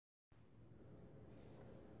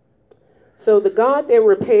So the God that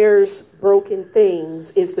repairs broken things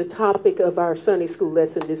is the topic of our Sunday school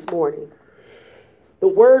lesson this morning. The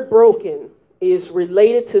word broken is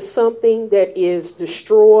related to something that is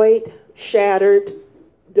destroyed, shattered,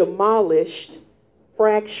 demolished,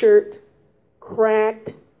 fractured,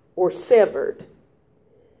 cracked, or severed.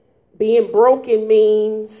 Being broken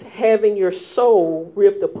means having your soul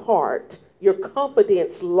ripped apart, your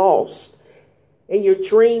confidence lost, and your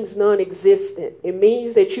dreams non-existent. It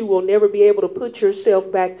means that you will never be able to put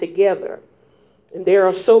yourself back together. And there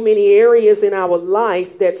are so many areas in our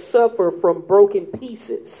life that suffer from broken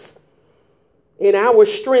pieces. In our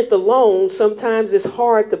strength alone, sometimes it's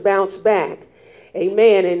hard to bounce back.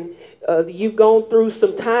 Amen. And you've gone through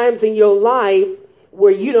some times in your life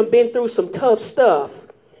where you done been through some tough stuff,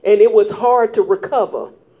 and it was hard to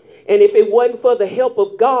recover. And if it wasn't for the help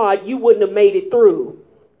of God, you wouldn't have made it through.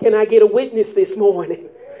 Can I get a witness this morning?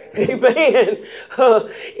 Amen.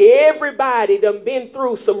 Everybody done been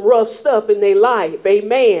through some rough stuff in their life.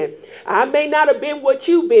 Amen. I may not have been what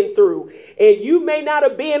you've been through, and you may not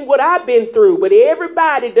have been what I've been through, but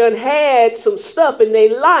everybody done had some stuff in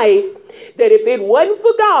their life that if it wasn't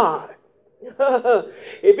for God,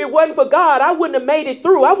 if it wasn't for God, I wouldn't have made it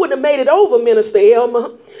through. I wouldn't have made it over, Minister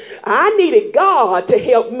Elma. I needed God to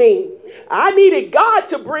help me. I needed God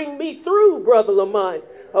to bring me through, Brother Lamont.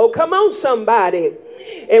 Oh, come on, somebody.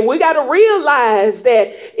 And we got to realize that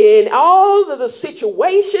in all of the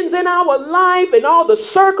situations in our life and all the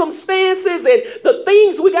circumstances and the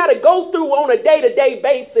things we got to go through on a day-to-day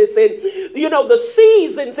basis and, you know, the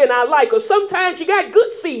seasons in our life, because sometimes you got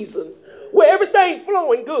good seasons where everything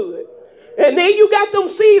flowing good. And then you got them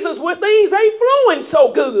seasons where things ain't flowing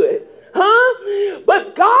so good.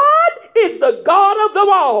 But God is the God of them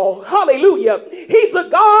all. Hallelujah. He's the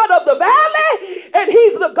God of the valley and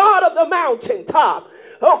he's the God of the mountaintop.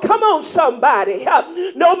 Oh, come on, somebody.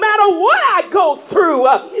 No matter what I go through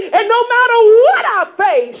and no matter what I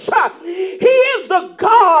face, he is the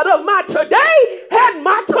God of my today and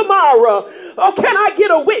my tomorrow. Oh, can I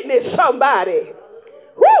get a witness, somebody?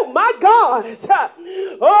 Oh, my God.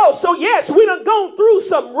 Oh, so yes, we done gone through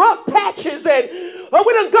some rough patches and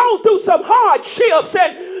we done gone through some hardships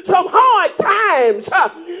and some hard times.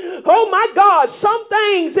 Oh, my God, some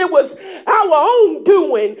things it was our own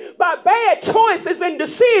doing by bad choices and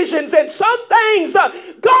decisions, and some things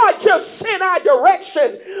God just sent our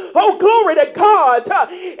direction. Oh, glory to God.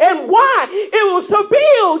 And why? It was to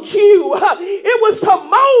build you. It was to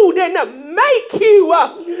mold and to make you,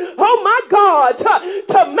 oh my God,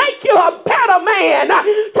 to make you a better man,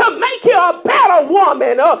 to make you a better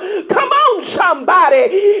woman. Come on, somebody.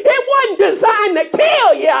 It wasn't designed to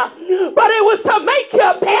kill you, but it was to make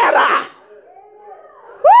you better.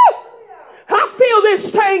 Woo! I feel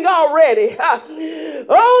this thing already.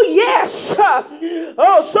 Oh, yes.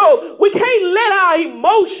 Oh, so we can't let our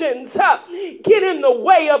emotions get in the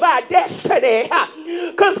way of our destiny,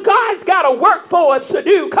 because God's got a work for us to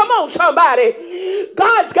do. Come on, somebody.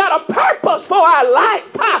 God's got a purpose for our life.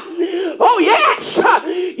 Oh, yes.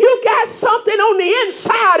 You got something on the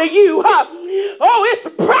inside of you. Oh, it's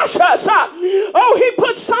precious. Oh, he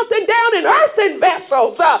put something down in earthen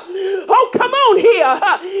vessels. Oh, come on here.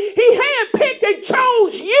 He handpicked and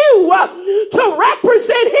chose you to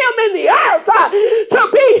represent him in the earth, to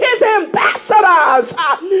be his ambassadors.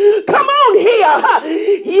 Come on here.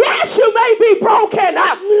 Yes, you may be broken,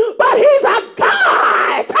 but he's a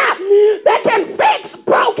God that can fix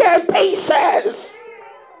broken pieces.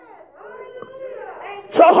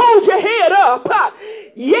 So hold your head up.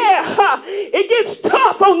 Yeah, it gets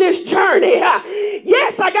tough on this journey.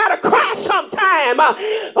 Yes, I got to cry sometime.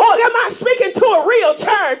 Oh, am I speaking to a real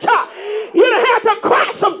church? You don't have to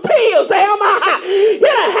cry some tears, Elma. You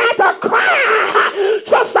don't have to cry,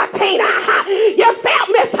 Sister Tina. You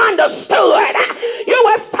felt misunderstood. You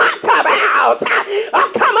was talked about.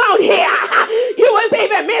 Oh, come on here. You was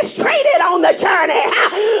even mistreated on the journey.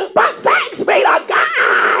 But thanks be to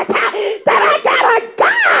God that I got a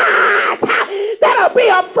God that'll be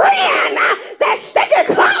a friend that's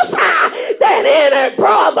sticking closer than any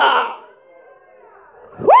brother.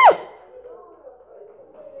 Woo!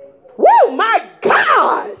 Woo, my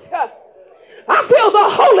God. I feel the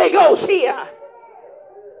Holy Ghost here.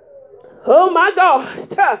 Oh, my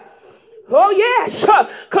God. Oh, yes,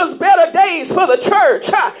 because better days for the church,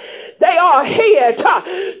 they are ahead.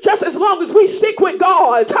 Just as long as we stick with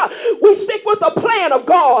God, we stick with the plan of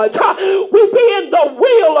God, we be in the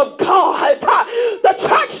will of God. The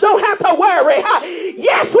church don't have to worry.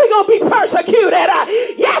 Yes, we're going to be persecuted.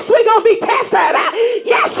 Yes, we're going to be tested.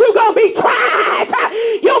 Yes, you're going to be tried.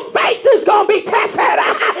 Your faith is going to be tested.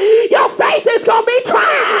 Your faith is going to be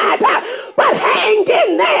tried. But hang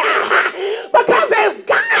in there.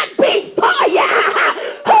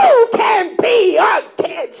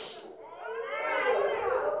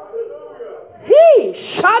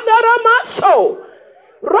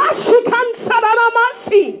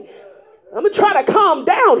 I'm going to try to calm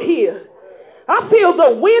down here. I feel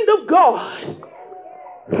the wind of God.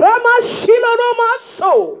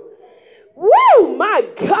 Ramashiloromaso. Woo, my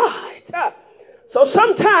God. So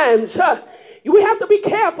sometimes we have to be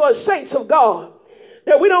careful as saints of God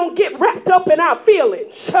that we don't get wrapped up in our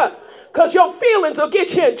feelings, because your feelings will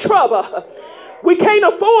get you in trouble. We can't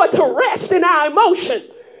afford to rest in our emotion.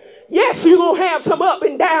 Yes, you're going to have some up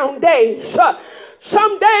and down days.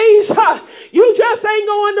 Some days you just ain't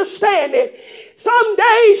going to understand it. Some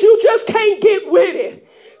days you just can't get with it.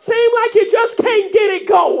 Seem like you just can't get it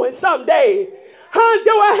going some days. Huh?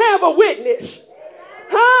 Do I have a witness?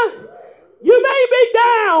 Huh? You may be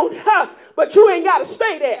down, but you ain't got to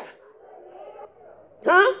stay there.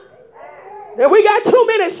 Huh? And we got too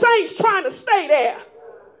many saints trying to stay there.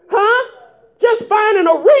 Huh? Just finding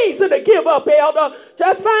a reason to give up, elder.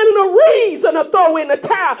 Just finding a reason to throw in the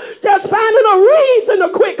towel. Just finding a reason to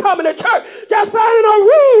quit coming to church. Just finding a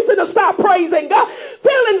reason to stop praising God.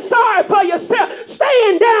 Feeling sorry for yourself.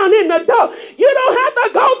 Staying down in the door. You don't have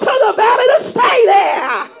to go to the valley to stay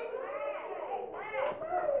there.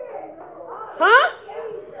 Huh?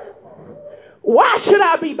 Why should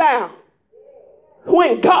I be bound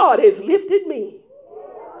when God has lifted me?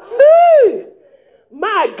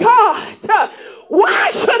 My God, why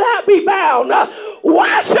should I be bound?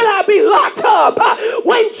 Why should I be locked up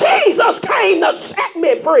when Jesus came to set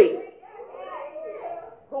me free?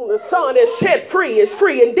 Whom the Son is set free is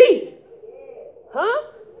free indeed. Huh?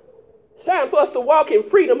 It's time for us to walk in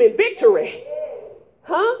freedom and victory.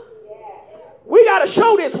 Huh? We got to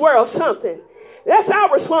show this world something. That's our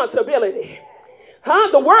responsibility. Huh?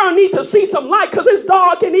 The world needs to see some light because it's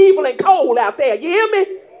dark and evil and cold out there. You hear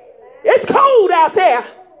me? It's cold out there.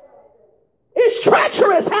 It's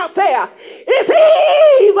treacherous out there. It's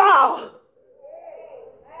evil.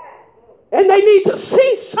 And they need to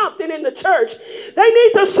see something in the church. They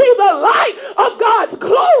need to see the light of God's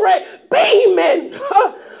glory beaming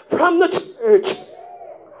from the church.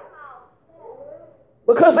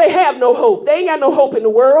 Because they have no hope. They ain't got no hope in the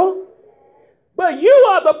world. But you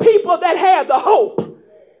are the people that have the hope.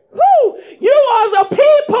 You are the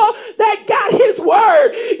people that got his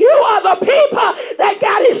word. You are the people that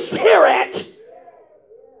got his spirit.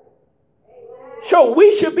 So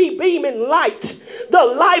we should be beaming light, the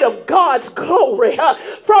light of God's glory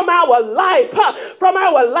from our life, from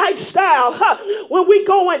our lifestyle. When we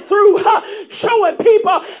going through, showing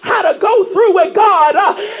people how to go through with God,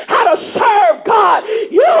 how to serve God.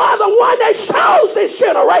 You are the one that shows this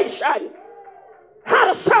generation how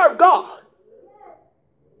to serve God.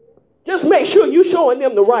 Just make sure you're showing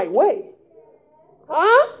them the right way.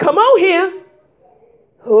 Huh? Come on here.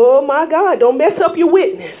 Oh my God, don't mess up your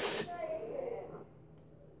witness.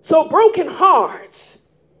 So broken hearts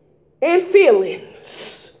and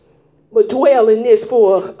feelings. But dwell in this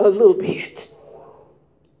for a little bit.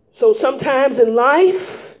 So sometimes in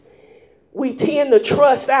life, we tend to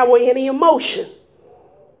trust our any emotion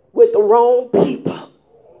with the wrong people.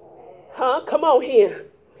 Huh? Come on here.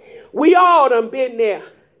 We all done been there.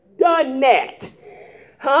 Done that.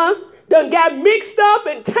 Huh? Done got mixed up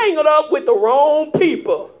and tangled up with the wrong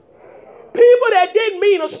people. People that didn't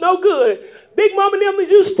mean us no good. Big Mama and them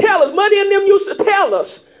used to tell us. Muddy and them used to tell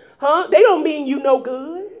us. Huh? They don't mean you no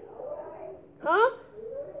good. Huh?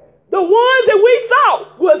 The ones that we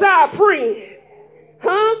thought was our friend.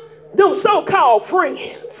 Huh? Them so-called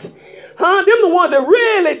friends. Huh? Them the ones that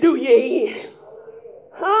really do you in.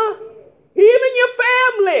 Huh? Even your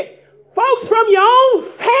family. Folks from your own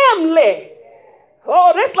family.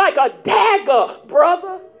 Oh, that's like a dagger,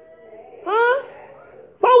 brother. Huh?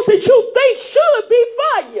 Folks that you think should be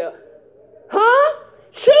for you. Huh?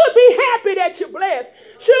 Should be happy that you're blessed.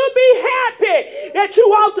 Should be happy that you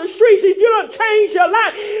off the streets and you done changed your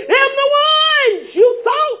life. Them the ones you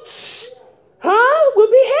thought, huh,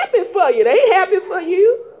 would be happy for you. They ain't happy for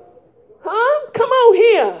you. Huh? Come on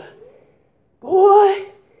here.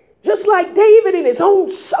 Boy, just like David and his own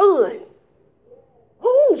son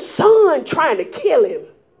trying to kill him.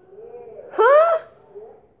 Huh?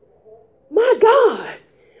 My God.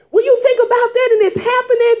 When you think about that, and it's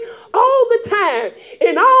happening all the time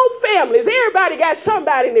in all families. Everybody got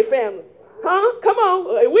somebody in their family. Huh? Come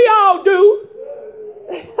on. We all do.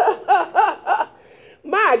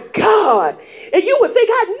 My God. And you would think,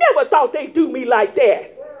 I never thought they'd do me like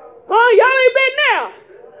that. Huh? Y'all ain't been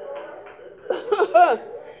there.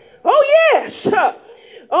 Oh, yes.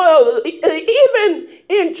 Even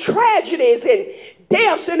in tragedies and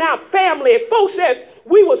deaths in our family, folks that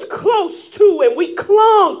we was close to and we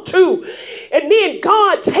clung to, and then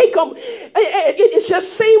God take them. It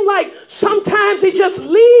just seemed like sometimes he just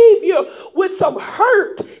leave you with some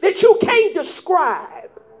hurt that you can't describe.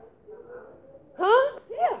 Huh?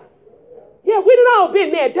 Yeah, we done all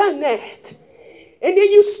been there, done that. And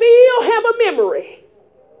then you still have a memory.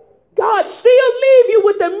 God still leave you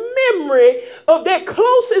with the memory of that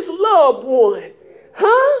closest loved one.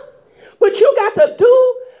 Huh? But you got to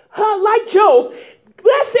do like Job.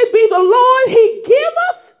 Blessed be the Lord, he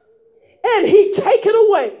giveth and he taketh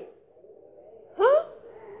away. Huh?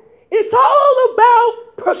 It's all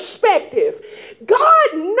about perspective.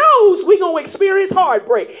 God knows we're going to experience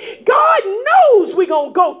heartbreak. God knows we're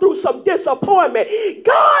going to go through some disappointment.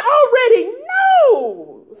 God already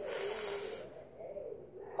knows.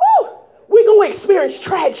 We're going to experience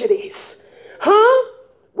tragedies. Huh?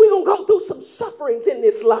 We're going to go through some sufferings in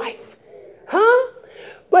this life. Huh?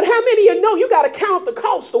 But how many of you know you got to count the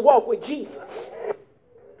cost to walk with Jesus?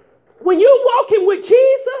 When you're walking with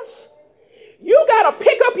Jesus, you got to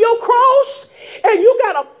pick up your cross and you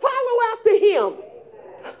got to follow after him.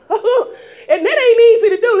 And that ain't easy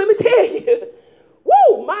to do, let me tell you.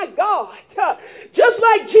 Whoa, my God. Just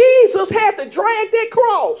like Jesus had to drag that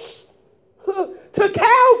cross to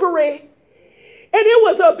Calvary, and it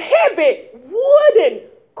was a heavy wooden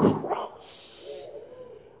cross.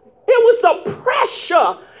 It was the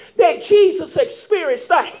pressure that Jesus experienced,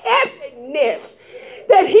 the heaviness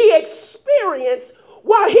that he experienced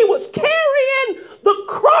while he was carrying the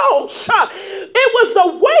cross. It was the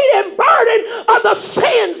weight and burden of the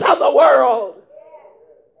sins of the world.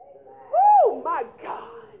 Oh my God.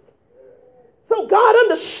 So God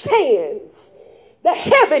understands the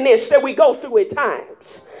heaviness that we go through at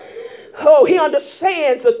times. Oh, he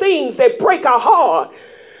understands the things that break our heart.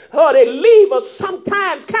 Oh, they leave us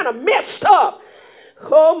sometimes kind of messed up.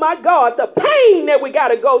 Oh my God, the pain that we got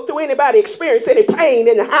to go through. Anybody experience any pain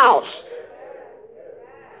in the house?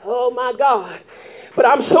 Oh my God. But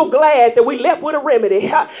I'm so glad that we left with a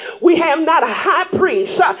remedy. We have not a high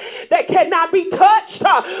priest that cannot be touched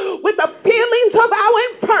with the feelings of our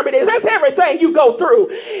infirmities. That's everything you go through.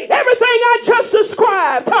 Everything I just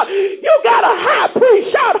described. You got a high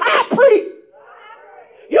priest. Shout high priest.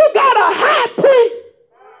 You got a high priest.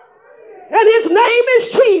 And his name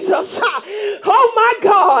is Jesus. Oh my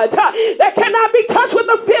God. That cannot be touched with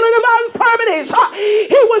the feeling of our infirmities.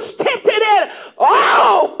 He was tempted at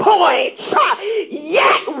all points,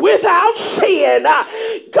 yet without sin.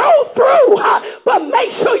 Go through, but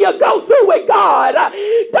make sure you go through with God.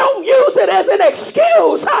 Don't use it as an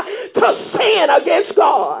excuse to sin against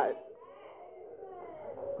God.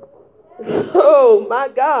 Oh my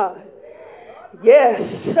God.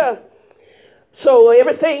 Yes. So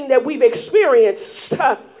everything that we've experienced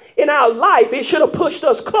in our life, it should have pushed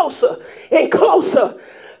us closer and closer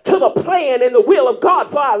to the plan and the will of God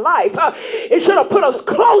for our life. It should have put us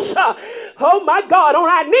closer, oh my God, on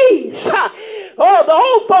our knees. Oh, the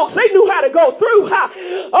old folks, they knew how to go through.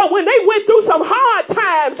 Oh, when they went through some hard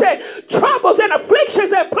times and troubles and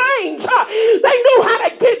afflictions and pains, they knew how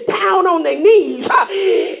to get down on their knees.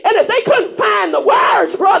 And if they couldn't find the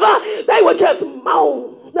words, brother, they would just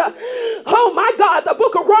moan. Oh my God, the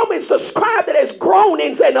book of Romans described it as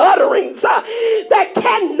groanings and utterings that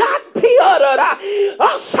cannot be uttered.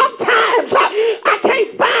 Sometimes I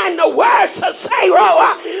can't find the words to say,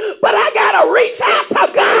 but I gotta reach out to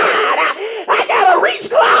God. I gotta reach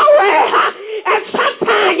glory. And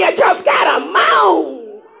sometimes you just gotta moan.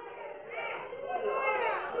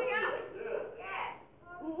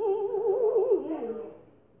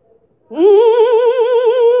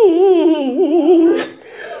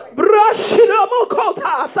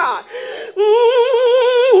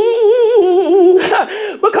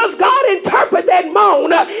 Because God interpreted that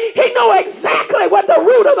moan. He knows exactly what the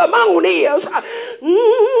root of the moan is.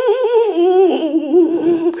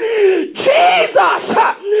 Jesus.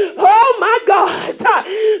 Oh my God.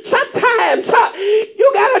 Sometimes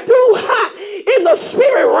you got to do in the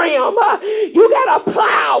spirit realm. You got to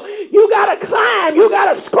plow. You got to climb. You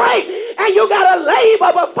got to scrape. And you got to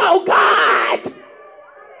labor before God.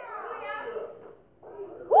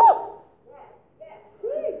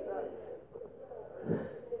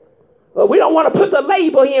 But we don't want to put the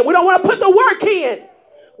labor in. We don't want to put the work in.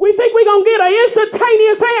 We think we're going to get an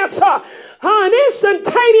instantaneous answer, an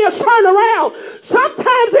instantaneous turnaround.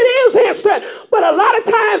 Sometimes it is instant, but a lot of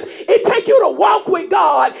times it takes you to walk with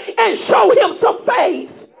God and show him some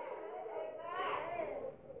faith.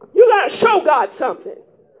 You got to show God something.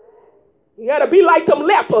 You got to be like them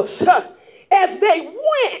lepers. As they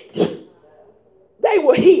went, they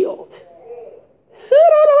were healed.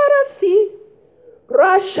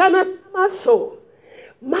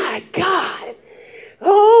 My God.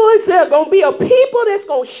 Oh, is there going to be a people that's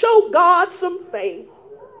going to show God some faith?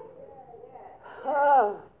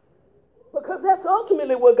 Because that's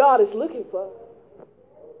ultimately what God is looking for.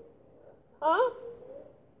 Huh?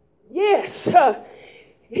 Yes.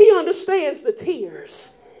 He understands the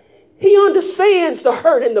tears. He understands the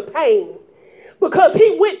hurt and the pain because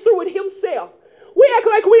he went through it himself. We act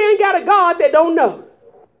like we ain't got a God that don't know.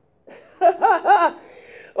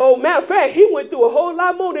 Oh, matter of fact, he went through a whole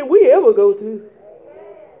lot more than we ever go through.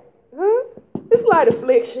 Huh? It's light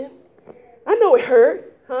affliction. I know it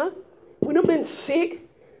hurt. Huh? We done been sick.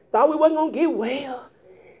 Thought we wasn't going to get well.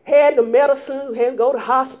 Had the medicine, had to go to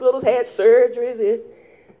hospitals, had surgeries. And,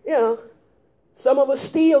 you know, some of us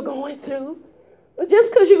still going through. But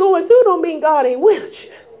just because you're going through don't mean God ain't with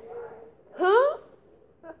you. Huh?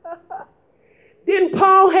 Didn't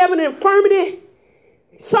Paul have an infirmity?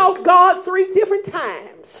 He sought God 3 different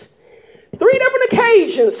times. 3 different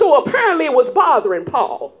occasions. So apparently it was bothering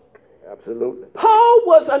Paul. Absolutely. Paul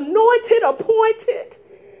was anointed, appointed,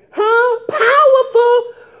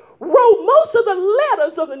 powerful, wrote most of the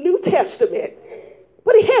letters of the New Testament.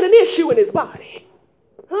 But he had an issue in his body.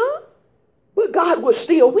 But God was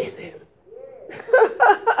still with him.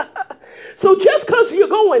 So just because you're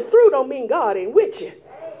going through don't mean God ain't with you.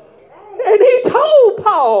 And he told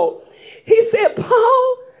Paul, he said,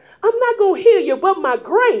 Paul, I'm not going to heal you, but my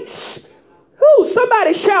grace.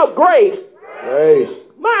 Somebody shout grace. Grace.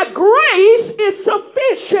 My grace is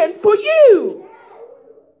sufficient for you.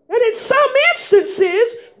 And in some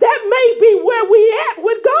instances, that may be where we at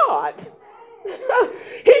with God.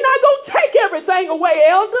 He's not going to take everything away,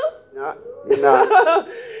 elder. No, you're not.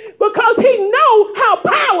 Because he knows how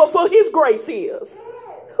powerful his grace is.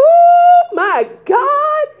 Oh, my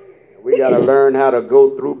God. We got to learn how to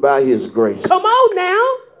go through by his grace. Come on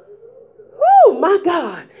now. Oh, my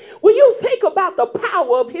God. When you think about the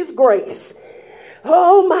power of his grace,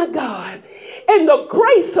 oh, my God, and the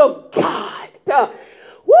grace of God,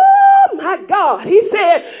 oh, my God, he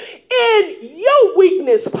said, in your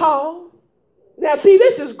weakness, Paul. Now, see,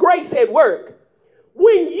 this is grace at work.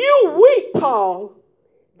 When you weak, Paul,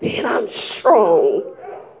 then I'm strong.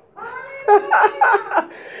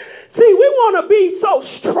 See, we want to be so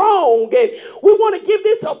strong and we want to give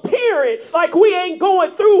this appearance like we ain't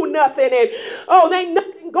going through nothing and, oh, there ain't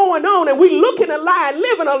nothing going on and we looking a lie and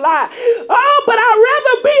living a lie. Oh, but I'd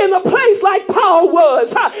rather be in a place like Paul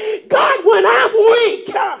was. God, when I'm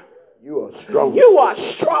weak, you are strong. You are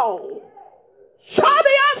strong.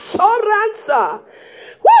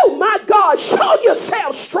 Woo, my God, show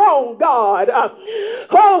yourself strong, God.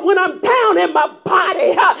 Oh, when I'm down in my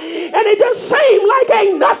body and it just seems like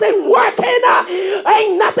ain't nothing working,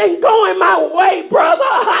 ain't nothing going my way, brother.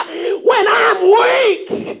 When I'm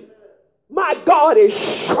weak, my God is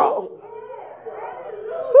strong.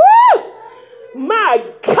 Woo, my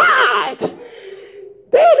God.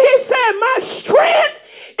 Then he said, my strength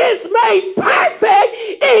is made perfect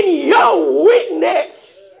in your weakness.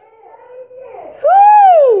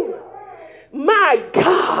 Woo! My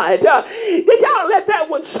God. Did y'all let that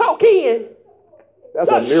one soak in? That's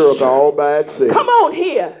a miracle all by itself. Come on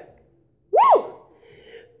here. Woo!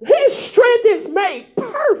 His strength is made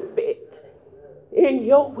perfect in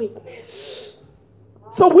your weakness.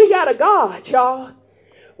 So we got a God, y'all.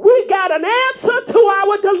 We got an answer to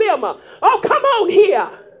our dilemma. Oh, come on here.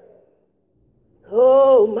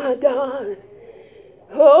 Oh, my God.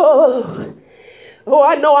 Oh,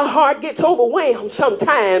 I know our heart gets overwhelmed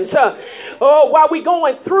sometimes. While we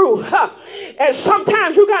going through. And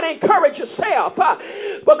sometimes you got to encourage yourself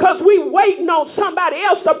because we waiting on somebody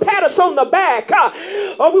else to pat us on the back.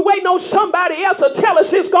 Or we waiting on somebody else to tell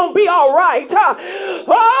us it's going to be all right.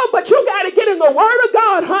 But you got to get in the word of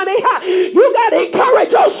God, honey. You got to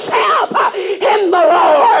encourage yourself in the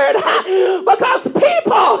Lord because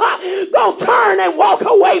people going to turn and walk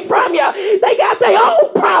away from you. They got their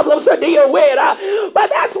own problems to deal with. But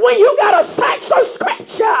that's when you got to search the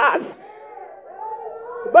scriptures.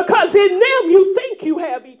 Because in them you think you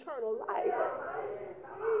have eternal life.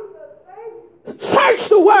 Search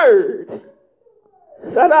the word.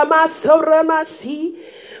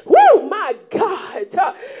 Woo, my God.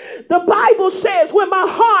 The Bible says when my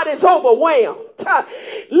heart is overwhelmed,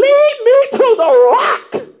 lead me to the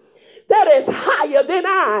rock that is higher than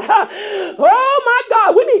I. Oh, my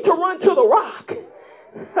God, we need to run to the rock.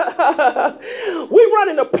 We run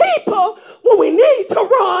into people when we need to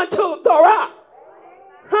run to the rock.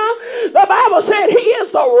 The Bible said he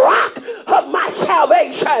is the rock of my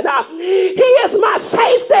salvation. He is my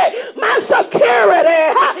safety, my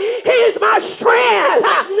security. He is my strength.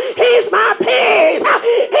 He's my peace.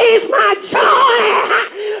 He's my joy.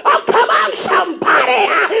 Oh, come on, somebody.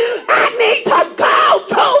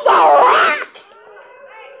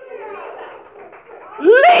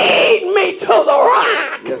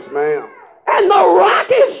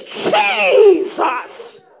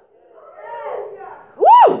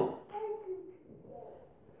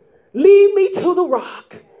 need to the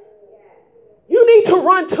rock. You need to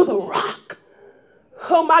run to the rock.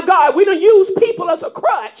 Oh my God, we done use people as a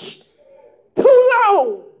crutch too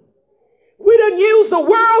long. We done use the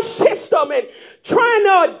world system and trying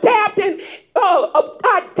to adapt and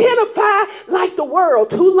identify like the world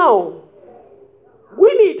too long.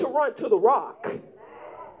 We need to run to the rock.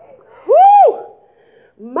 Woo!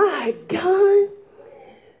 My God.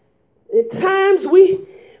 At times we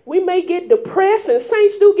may get depressed, and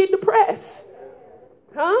saints do get depressed.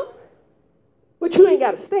 Huh? But you ain't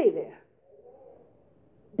got to stay there.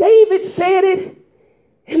 David said it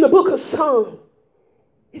in the book of Psalms.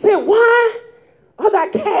 He said, why are thou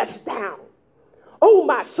cast down, oh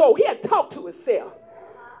my soul? He had to talk to himself.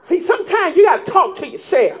 See, sometimes you got to talk to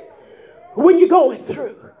yourself when you're going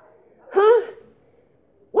through. Huh?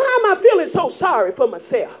 Why am I feeling so sorry for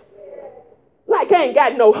myself? Like I ain't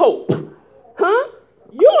got no hope. Huh?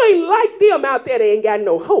 You ain't like them out there that ain't got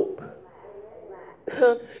no hope.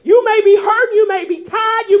 You may be hurt, you may be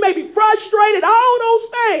tired, you may be frustrated, all those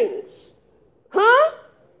things. Huh?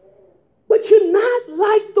 But you're not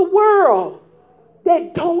like the world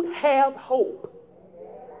that don't have hope.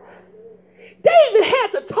 David had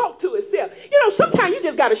to talk to himself. You know, sometimes you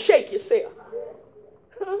just got to shake yourself.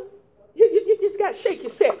 Huh? You just got to shake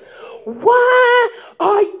yourself. Why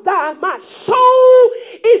art thou, my soul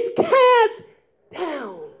is cast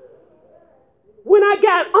down? When I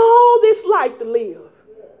got all this life to live,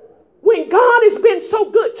 when God has been so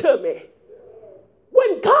good to me,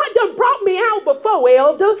 when God done brought me out before,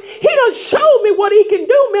 Elder, he done showed me what he can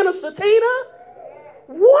do, Minister Tina.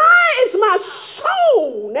 Why is my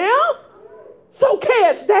soul now so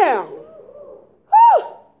cast down?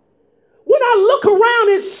 When I look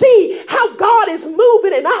around and see how God is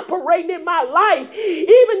moving and operating in my life,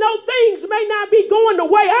 even though things may not be going the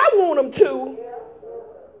way I want them to,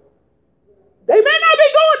 they may not be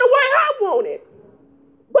going the way I want it,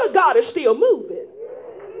 but God is still moving.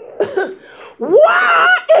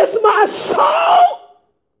 Why is my soul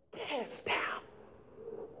cast down?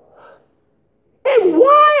 And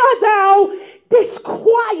why art thou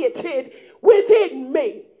disquieted within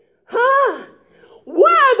me? Huh?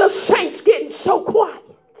 Why are the saints getting so quiet?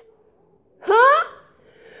 Huh?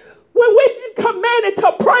 When we've been commanded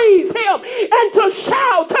to praise him and to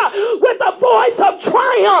shout with a voice of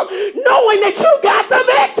triumph, knowing that you got the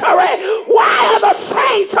victory, why are the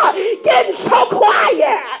saints getting so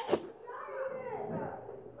quiet?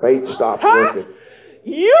 Faith stops working.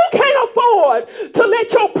 You can't afford to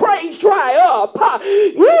let your praise dry up.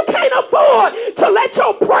 You can't afford to let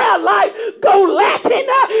your prayer life go lacking.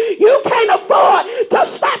 You can't afford to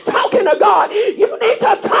stop talking to God. You need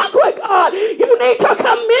to talk with God. You need to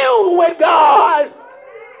commune with God.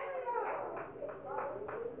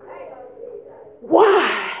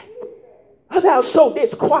 Why art thou so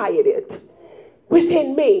disquieted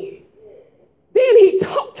within me? Then he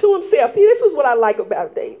talked to himself. See, this is what I like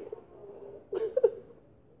about David.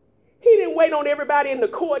 He didn't wait on everybody in the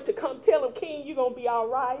court to come tell him, King, you're going to be all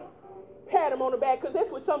right. Pat him on the back, because that's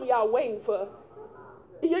what some of y'all waiting for.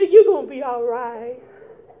 You're going to be all right.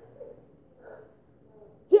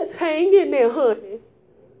 Just hang in there, honey.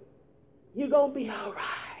 You're going to be all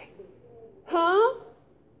right. Huh?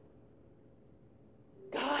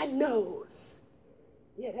 God knows.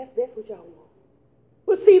 Yeah, that's what y'all want.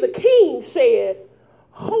 But see, the king said,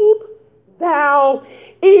 hope thou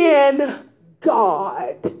in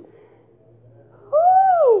God.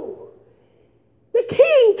 The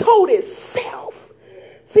king told himself.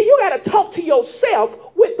 See, you got to talk to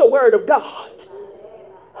yourself with the word of God.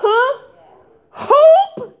 Huh?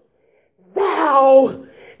 Hope thou,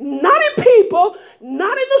 not in people,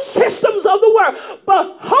 not in the systems of the world,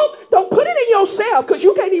 but hope. Don't put it in yourself, because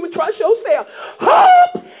you can't even trust yourself.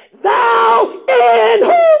 Hope thou in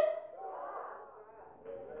who?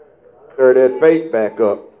 Stir that faith back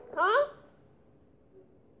up. Huh?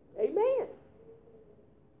 Amen.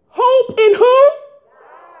 Hope in who?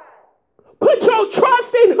 Put your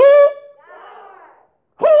trust in who?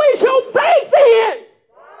 Who is your faith in?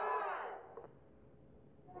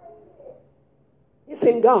 It's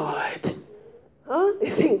in God. Huh?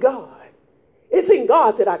 It's in God. It's in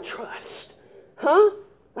God that I trust. Huh?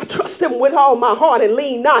 I trust him with all my heart and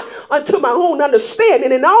lean not unto my own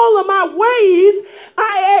understanding. In all of my ways,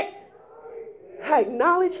 I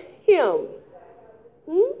acknowledge him.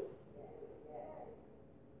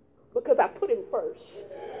 Because I put him first.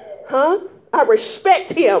 Huh? I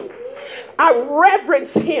respect him. I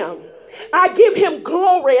reverence him. I give him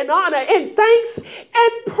glory and honor and thanks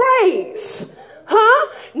and praise.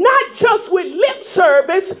 Huh? Not just with lip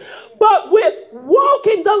service, but with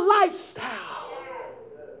walking the lifestyle.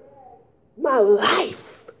 My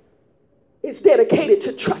life is dedicated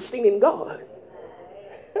to trusting in God.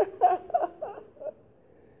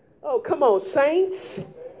 Oh, come on, saints.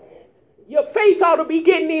 Your faith ought to be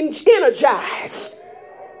getting energized.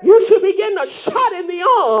 You should be getting a shot in the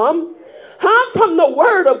arm, from the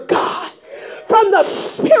word of God, from the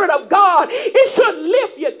Spirit of God. It should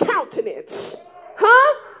lift your countenance.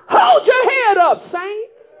 Hold your head up,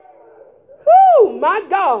 saints. Oh, my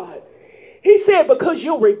God. He said, because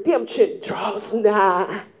your redemption draws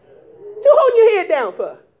nigh. What you holding your head down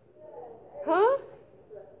for? I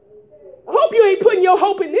hope you ain't putting your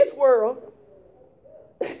hope in this world.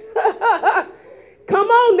 Come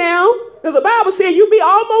on now. Because the Bible said you be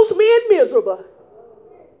almost men miserable.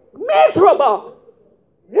 Miserable.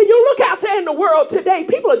 And you look out there in the world today,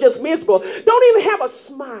 people are just miserable. Don't even have a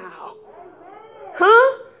smile.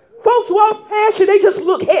 Folks walk past you, they just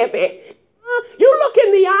look heavy. You look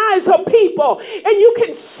in the eyes of people and you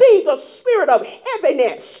can see the spirit of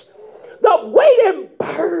heaviness, the weight and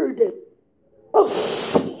burden of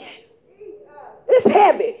sin. It's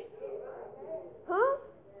heavy.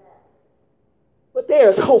 But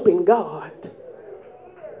there's hope in God.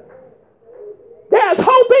 There's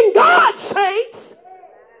hope in God, saints.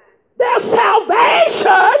 There's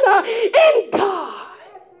salvation in God.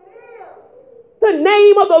 The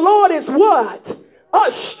name of the Lord is what?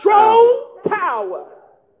 A strong tower.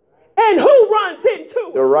 And who runs into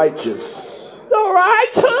it? The righteous. The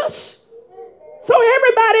righteous. So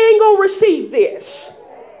everybody ain't going to receive this.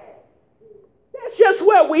 That's just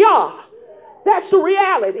where we are. That's the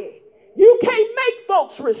reality. You can't make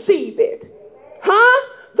folks receive it.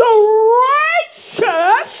 The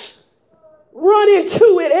righteous run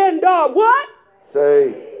into it and are what?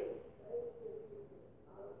 Saved.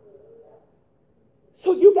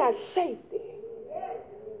 So you got safety.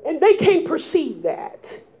 And they can't perceive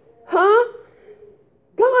that. God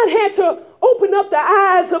had to open up the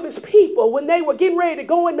eyes of his people when they were getting ready to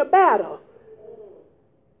go into battle.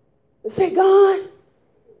 And say, God,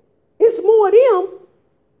 it's more them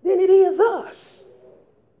than it is us.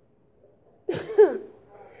 The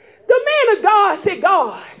man of God said,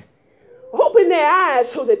 God, open their eyes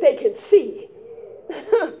so that they can see.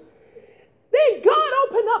 Then God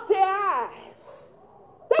opened up their eyes.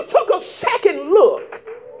 They took a second look.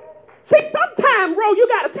 See, sometimes, bro, you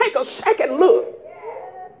got to take a second look.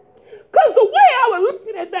 Because the way I was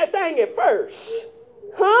looking at that thing at first,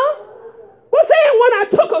 but then when I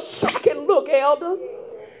took a second look, Elder,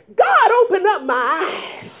 God opened up my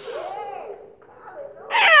eyes.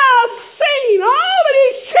 And I seen all of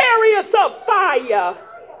these chariots of fire.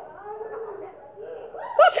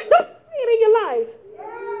 Don't you see it in your life?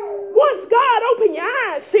 Once God opened your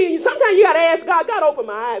eyes, see, sometimes you got to ask God, God open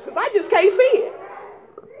my eyes, because I just can't see it.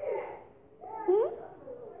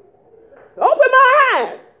 Open my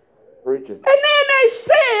eyes. Preaching. And then they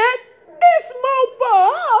said, it's more for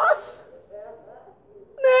us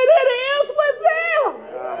than it is with them.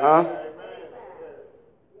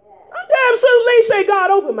 Sometimes Sister say, God,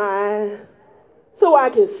 open my eyes so I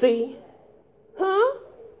can see.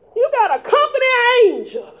 You got a company of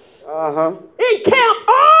angels encamped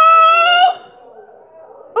all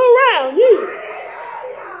around you.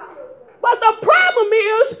 But the problem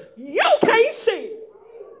is, you can't see.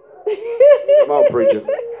 Come on, preacher.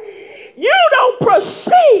 You don't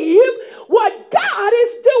perceive what God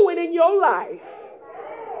is doing in your life.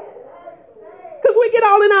 Because we get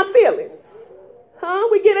all in our feelings.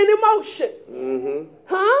 We get in emotions.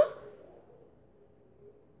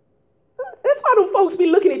 That's why them folks be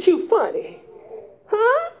looking at you funny.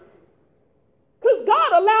 Because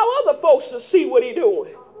God allow other folks to see what he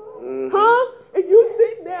doing. And you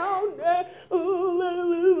sitting down there.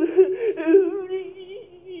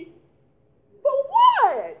 For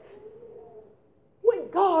what? When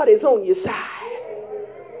God is on your side.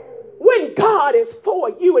 When God is for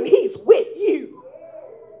you and he's with you.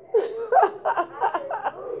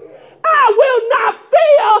 I will not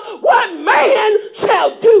fear what man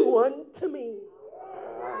shall do unto me.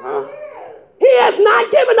 He has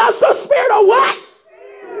not given us a spirit of what?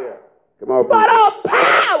 Yeah. Come on, but of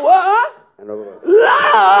power,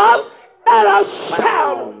 love, and a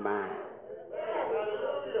sound mind.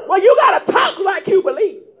 Well, you got to talk like you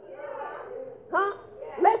believe.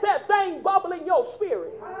 Let that thing bubble in your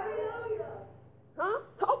spirit.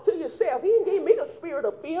 Talk to yourself. He didn't give me the spirit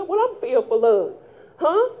of fear. What I'm fearful of.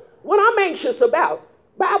 What I'm anxious about.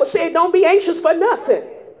 Bible said don't be anxious for nothing.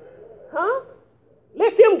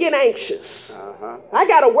 Let them get anxious. I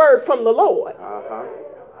got a word from the Lord.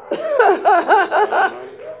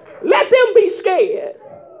 Let them be scared.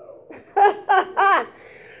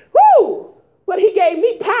 Woo! But he gave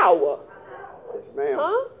me power. Yes,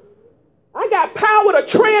 ma'am. I got power to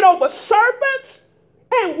tread over serpents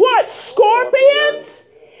and what? Scorpions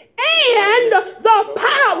and the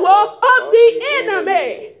power of the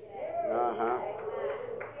enemy.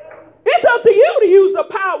 It's up to you to use the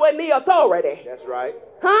power and the authority. That's right.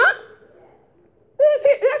 Huh?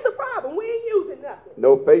 That's the problem. We ain't using nothing.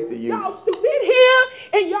 No faith to use. Y'all sit here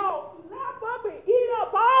and y'all lap up and eat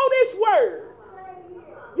up all this word.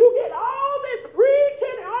 You get all this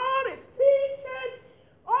preaching and all this teaching,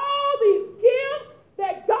 all these gifts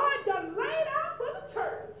that God done laid out for the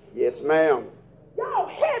church. Yes, ma'am. Y'all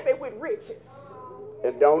heavy with riches.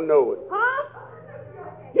 And don't know it. Huh?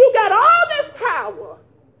 You got all this power,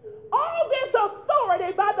 all this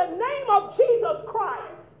authority by the name of Jesus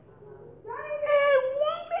Christ. And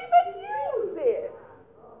won't even use it.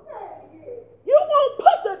 You won't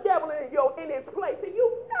put the devil in his place, and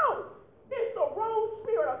you know it's the wrong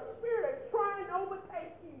spirit, a spirit that's trying to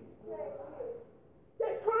overtake you.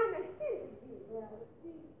 That's trying to hinder you.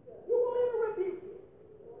 You won't even rebuke it.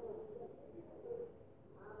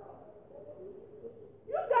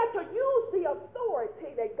 You got to use the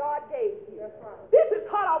authority that God gave you. This is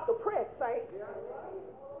hot off the press, saints.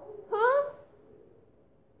 Huh?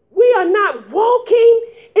 We are not walking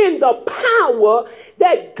in the power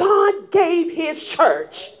that God gave his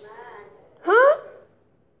church. Huh?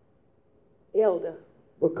 Elder.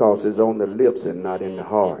 Because it's on the lips and not in the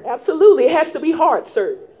heart. Absolutely. It has to be heart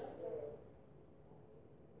service.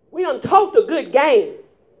 We done talked a good game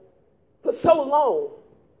for so long.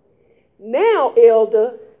 Now,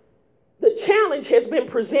 Elder, the challenge has been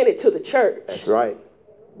presented to the church. That's right.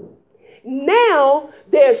 Now,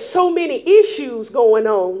 there's so many issues going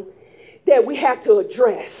on that we have to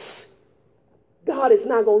address. God is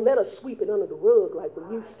not going to let us sweep it under the rug like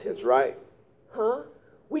we used to. That's right. Huh?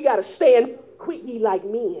 We got to stand quick ye like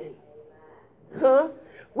men. Huh?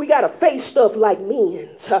 We got to face stuff like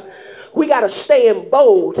men. We got to stand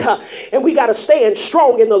bold. And we got to stand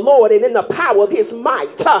strong in the Lord and in the power of his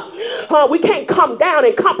might. We can't come down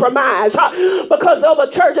and compromise because other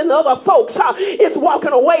church and other folks is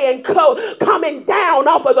walking away and coming down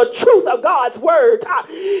off of the truth of God's word.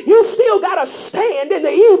 You still got to stand in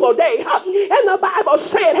the evil day. And the Bible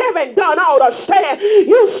said, having done all to stand,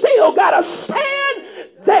 you still got to stand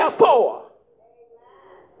therefore.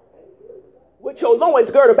 With your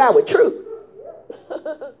loins girded about with truth.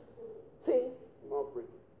 See?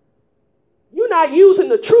 You're not using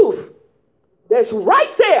the truth that's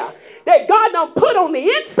right there that God done put on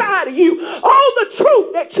the inside of you. All the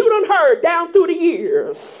truth that you done heard down through the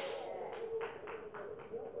years.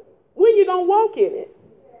 When you gonna walk in it?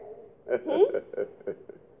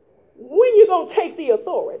 When you gonna take the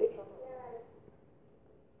authority?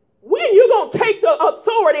 When you gonna take the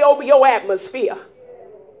authority over your atmosphere?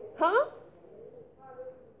 Huh?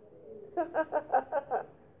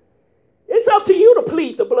 It's up to you to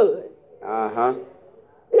plead the blood.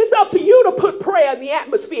 It's up to you to put prayer in the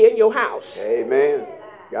atmosphere in your house. Amen.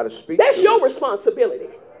 Got to speak. That's your responsibility.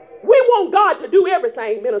 We want God to do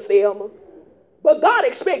everything, Minister Elmer, but God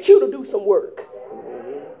expects you to do some work.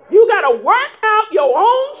 You got to work out your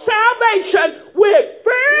own salvation with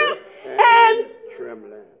fear and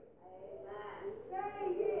trembling.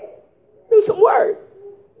 Do some work.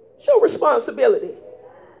 It's your responsibility.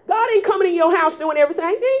 God ain't coming in your house doing everything.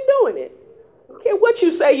 He ain't doing it. I don't care what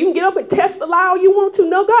you say. You can get up and test the lie all you want to.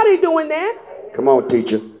 No, God ain't doing that. Come on,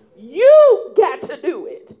 teacher. You got to do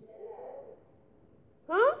it.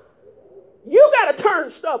 Huh? You got to turn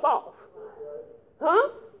stuff off. Huh?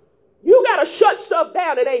 You got to shut stuff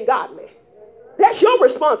down that ain't godly. That's your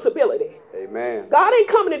responsibility. Amen. God ain't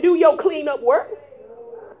coming to do your cleanup work.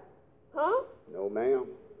 Huh? No, ma'am.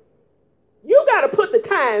 You got to put the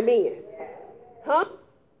time in. Huh?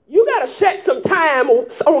 You got to set some time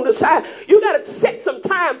on the side. You got to set some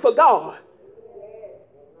time for God.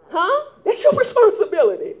 Huh? That's your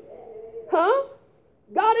responsibility. Huh?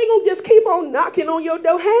 God ain't going to just keep on knocking on your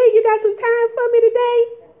door. Hey, you got some time for me today?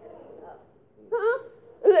 Huh?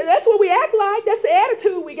 That's what we act like. That's the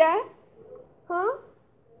attitude we got. Huh?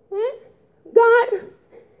 God,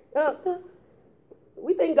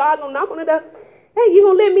 we think God going to knock on the door. Hey, you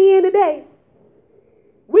going to let me in today?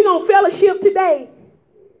 We going to fellowship today.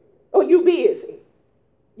 Oh, you busy.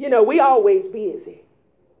 You know, we always busy.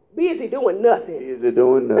 Busy doing nothing. Busy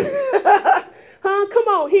doing nothing. Huh? Come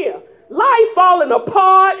on here. Life falling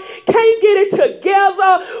apart. Can't get it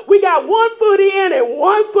together. We got 1 foot in and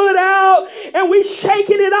 1 foot out. And we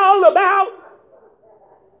shaking it all about.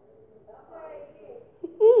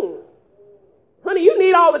 Honey, you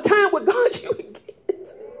need all the time with God you can get.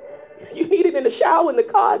 You need it in the shower, in the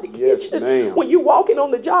car, in the kitchen. Ma'am. When you're walking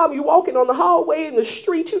on the job, you're walking on the hallway, in the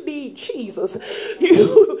street, you need Jesus.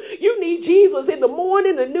 You need Jesus in the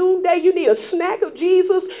morning, the noonday. You need a snack of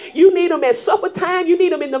Jesus. You need him at supper time. You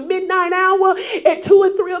need him in the midnight hour, at 2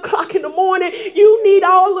 or 3 o'clock in the morning. You need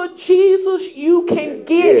all of Jesus you can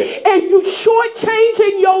get. And you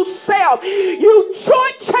shortchanging yourself. You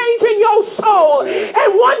shortchanging your soul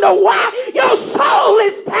and wonder why your soul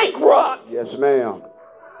is bankrupt. Yes, ma'am.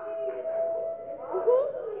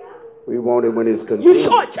 We want it when it's You convenient.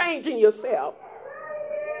 shortchanging yourself.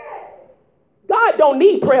 God don't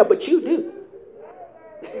need prayer, but you do.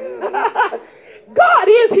 God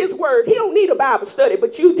is his word. He don't need a Bible study,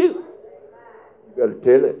 but you do. You got to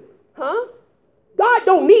tell it. Huh? God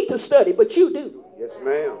don't need to study, but you do. Yes,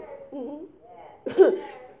 ma'am.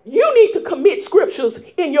 You need to commit scriptures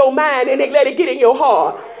in your mind and then let it get in your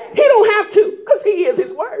heart. He don't have to, because he is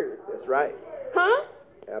his word. That's right. Huh?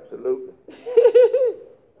 Absolutely.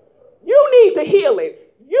 You need the healing.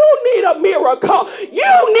 You need a miracle.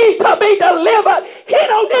 You need to be delivered. He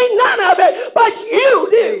don't need none of it, but you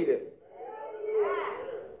do. Need it.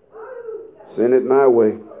 Send it my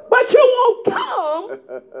way. But you won't come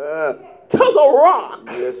to the rock.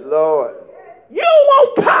 Yes, Lord. You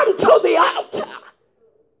won't come to the altar.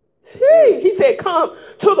 See, he said, come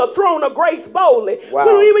to the throne of grace boldly. Wow.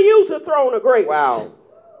 We don't even use the throne of grace. Wow.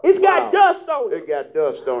 It's got dust on it. It got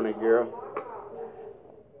dust on it, girl.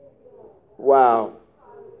 Wow.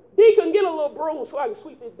 Deacon, get a little broom so I can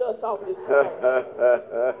sweep this dust off this.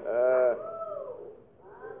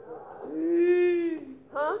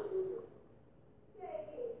 Huh?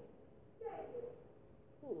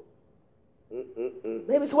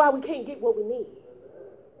 Maybe it's why we can't get what we need.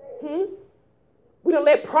 We don't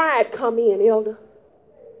let pride come in, elder.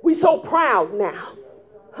 We so proud now.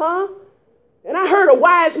 Huh? And I heard a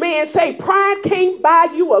wise man say, pride can't buy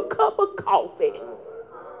you a cup of coffee.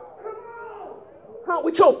 Huh?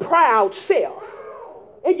 With your proud self.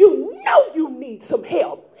 And you know you need some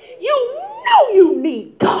help. You know you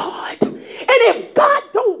need God. And if God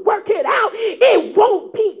don't work it out, it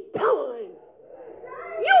won't be done.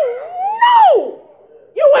 You know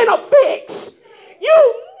you in a fix.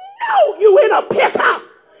 You know you in a pickle.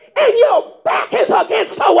 And your back is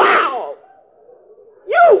against the wall.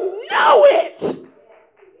 You know it.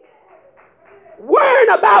 Worrying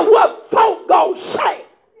about what folk gonna say.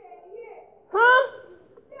 Huh?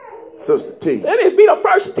 Sister T. Let me be the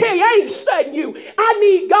first to tell you, I ain't studying you. I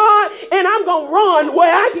need God, and I'm going to run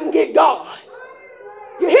where I can get God.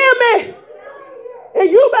 You hear me? And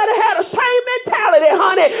you better have the same mentality,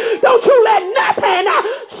 honey. Don't you let nothing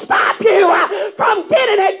stop you from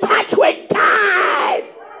getting in touch with God.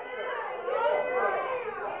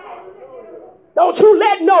 Don't you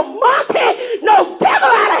let no monkey, no devil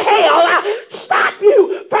out of hell stop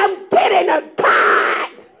you from getting to God.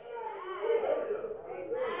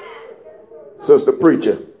 Sister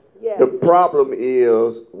Preacher, Yes. the problem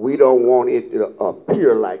is we don't want it to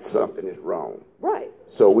appear like something is wrong. Right.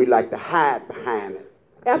 So we like to hide behind it.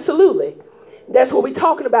 Absolutely. That's what we're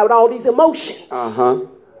talking about, all these emotions. Uh-huh.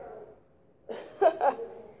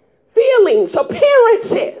 Feelings,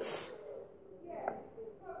 appearances.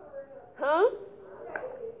 Huh?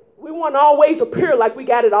 We want to always appear like we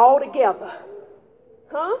got it all together.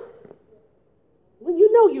 Huh? When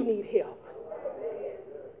you know you need help.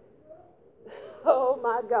 Oh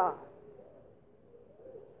my God.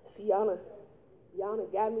 See, y'all done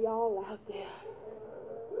got me all out there.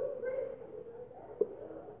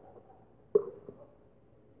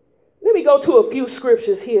 Let me go to a few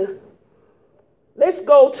scriptures here. Let's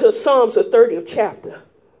go to Psalms, the 30th chapter.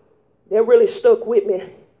 That really stuck with me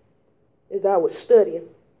as I was studying.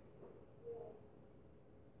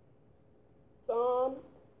 Psalm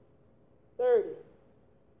 30.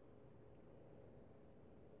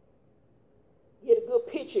 Get a good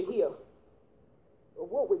picture here of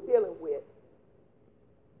what we're dealing with.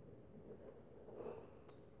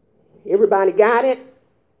 Everybody got it?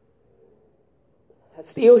 I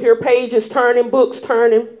still hear pages turning, books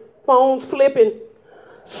turning, phones flipping.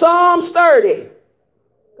 Psalms 30.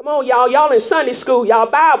 Come on, y'all. Y'all in Sunday school. Y'all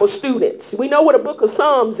Bible students. We know what a book of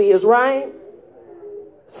Psalms is, right?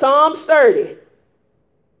 Psalms 30.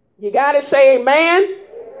 You got to say amen?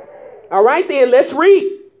 All right, then. Let's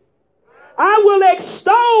read. I will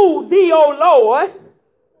extol thee, O Lord,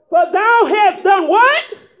 for thou hast done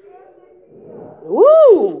what?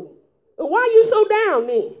 Woo! Why you so down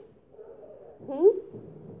then?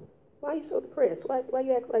 Why you so depressed? Why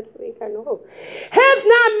you act like you ain't got no hope? Has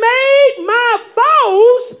not made my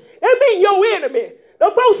foes and mean your enemy.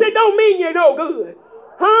 The folks that don't mean you no good.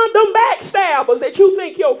 Huh? Them backstabbers that you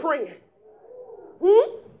think your friend.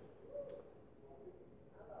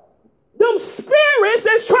 them spirits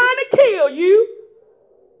that's trying to kill you.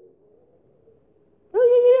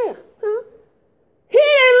 Oh, yeah. Huh? He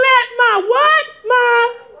didn't let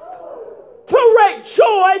to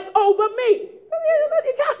rejoice over me.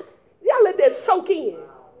 Y'all let that soak in.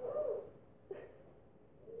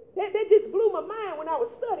 That just blew my mind when I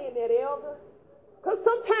was studying that, elder. Because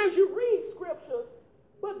sometimes you read scriptures,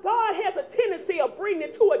 but God has a tendency of bringing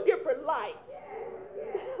it to a different light.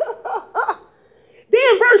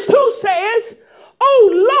 Then verse 2 says, oh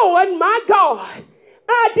Lord, my God,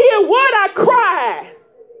 I did what? I cried.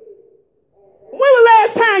 When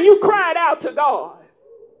was the last time you cried out to God?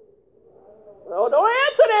 Oh, don't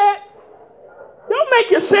answer that. Don't make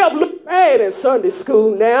yourself look bad in Sunday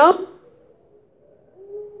school now.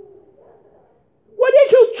 Well,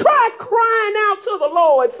 did you try crying out to the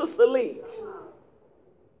Lord, Sister Leach?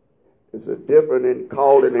 It's a difference in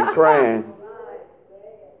calling and crying.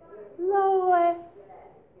 Lord,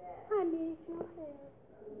 I need your help.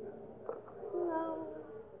 Lord,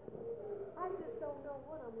 I just don't know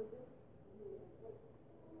what I'm going to do.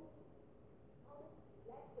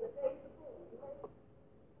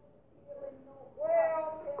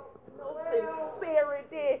 No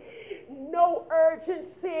sincerity, no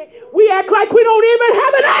urgency. We act like we don't even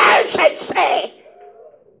have an urgency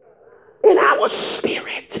in our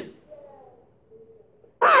spirit.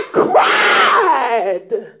 I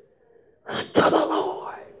cried unto the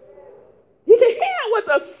Lord. Did you hear what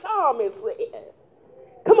the psalmist said?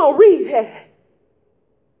 Come on, read that.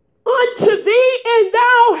 Unto thee, and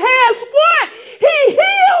thou hast what? He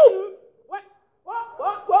healed. What?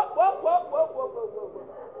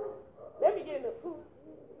 Let me get in the food.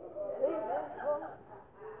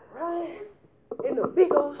 Right in the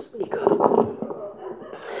big old speaker.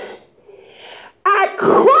 I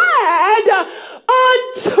cried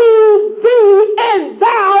unto thee, and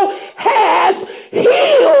thou hast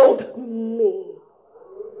healed me.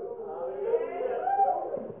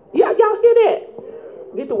 Y'all hear that?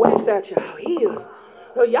 Get the wax out y'all ears.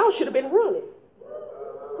 So y'all should have been running.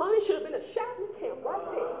 Honey, should have been a shouting camp right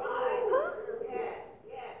there. Huh?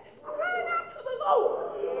 Just crying out to the Lord.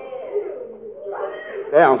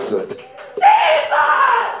 Answered. Jesus!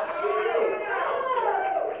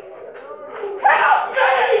 Help me!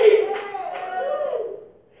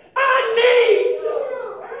 I need you.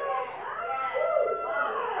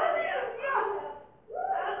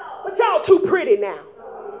 But y'all too pretty now.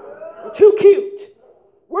 You're too cute.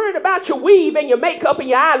 Worried about your weave and your makeup and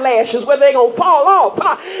your eyelashes, whether they're going to fall off.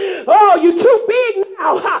 Oh, you're too big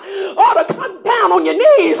now. Ought to come down on your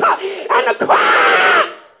knees and to cry.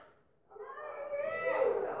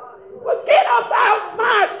 Forget about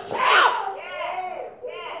myself.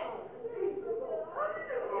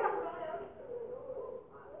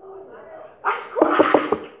 I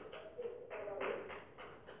cried.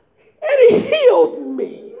 And he healed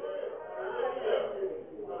me.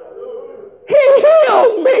 He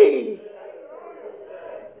healed me.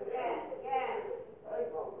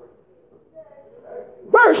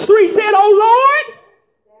 Verse 3 said, oh Lord,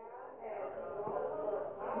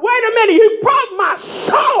 wait a minute, you brought my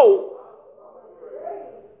soul.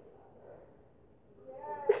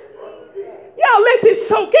 Y'all let this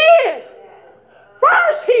soak in.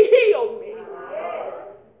 First he healed me.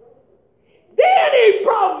 Then he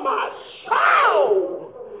brought my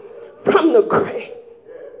soul from the grave.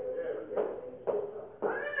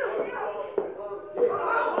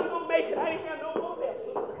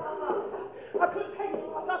 I couldn't take it. I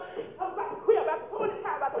was about to quit, about to pull the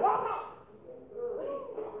time, about to walk off.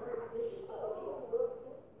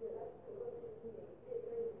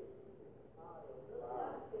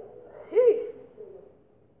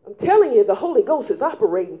 I'm telling you, the Holy Ghost is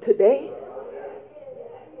operating today.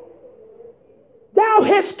 Thou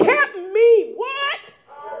hast kept me what?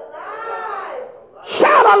 Alive.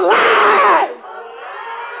 Shout alive.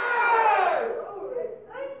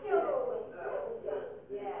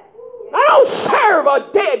 I don't serve a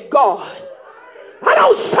dead God. I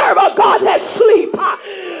don't serve a God that sleeps.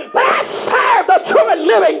 But I serve the true and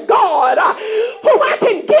living God who I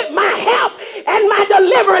can get my help and my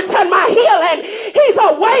deliverance and my healing. He's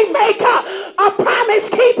a way maker, a promise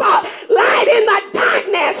keeper, light in the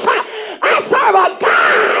darkness. I serve a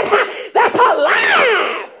God that's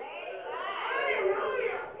alive.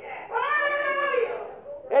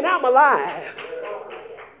 And I'm alive.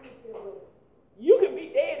 You can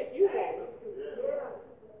be dead if you want,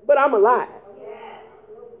 but I'm alive.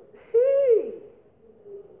 Hey.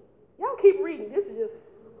 Y'all keep reading. This is just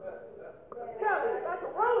telling you about the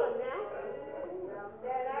run now.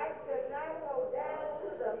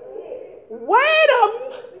 Wait a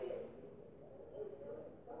minute.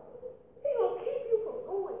 He gonna keep you from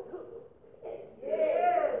going to.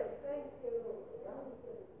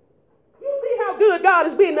 God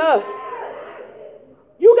has been to us.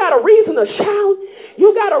 You got a reason to shout.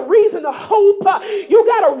 You got a reason to hope. You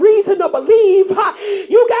got a reason to believe.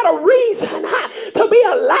 You got a reason to be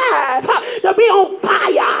alive, to be on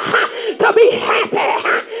fire, to be happy,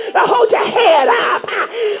 to hold your head up.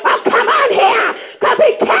 Come on here, because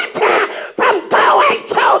he kept you from going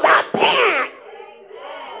to the pit.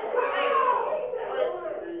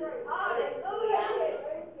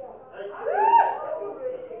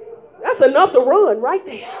 That's enough to run right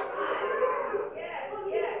there.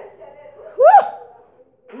 Woo!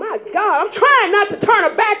 My God, I'm trying not to turn a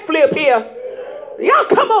backflip here. Y'all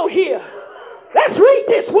come on here. Let's read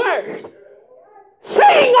this word.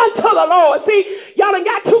 Sing unto the Lord. See, y'all done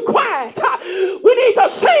got too quiet. We need to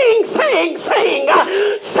sing, sing, sing.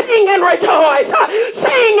 Sing and rejoice.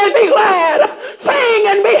 Sing and be glad. Sing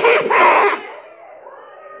and be happy.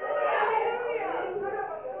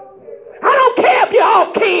 I don't care if you're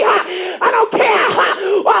all key. I don't care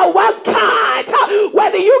what kind.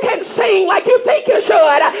 Whether you can sing like you think you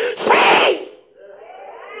should. Sing.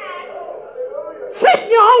 Sing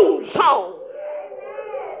your own song.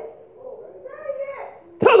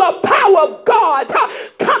 To the power of God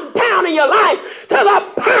come down in your life. To the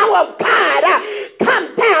power of God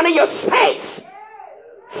come down in your space.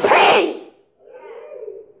 Sing.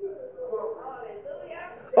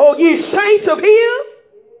 Oh, ye saints of his.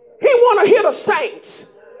 He want to hear the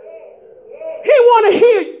saints. He want to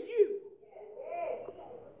hear you.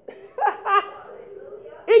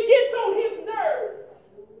 It gets on his nerves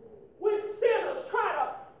when sinners try to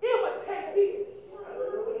imitate his.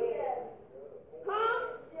 Huh?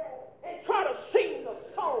 And try to sing the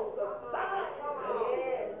songs of Zion.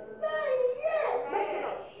 Making a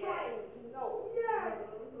strange noise.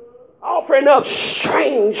 Offering up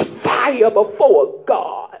strange fire before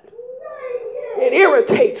God. It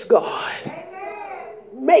irritates God.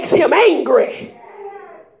 Makes him angry.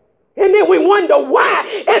 And then we wonder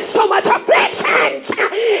why there's so much affliction in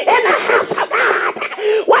the house of God.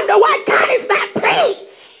 Wonder why God is not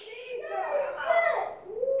pleased.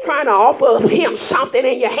 Trying to offer him something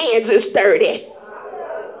in your hands is dirty.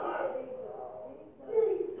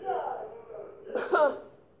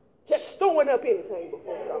 Just throwing up anything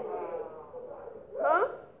before God. Huh?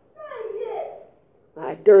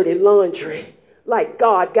 My dirty laundry. Like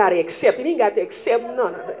God got to accept it. He ain't got to accept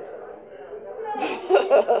none of it.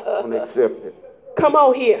 Don't accept it. Come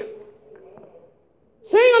on here.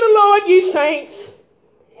 Sing unto the Lord, ye saints.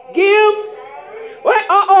 Give. Wait,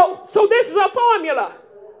 so this is a formula.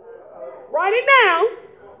 Write it down.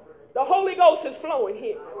 The Holy Ghost is flowing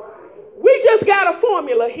here. We just got a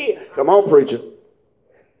formula here. Come on, preacher. Sing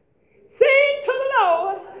to the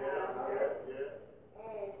Lord.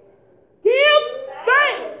 Give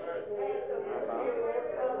thanks.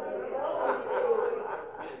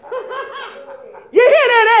 You hear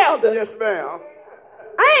that, elder? Yes, ma'am.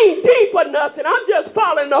 I ain't deep or nothing. I'm just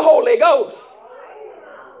following the Holy Ghost.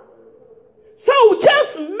 So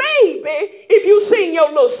just maybe if you sing your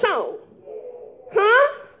little song,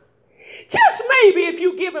 huh? Just maybe if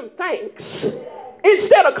you give him thanks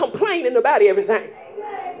instead of complaining about everything.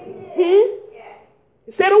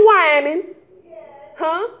 Instead of whining,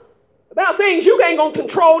 huh? About things you ain't gonna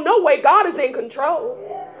control. No way. God is in control.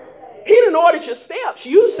 He done ordered your steps,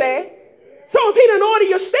 you say. So if he done order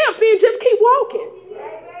your steps, then just keep walking.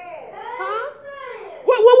 Huh?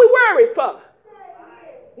 What we worried for?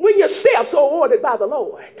 When your steps are ordered by the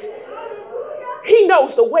Lord. He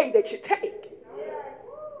knows the way that you take.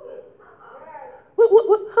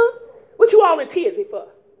 Huh? What you all in tears for?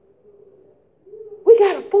 We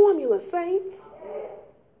got a formula, saints,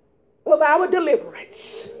 of our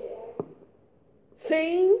deliverance.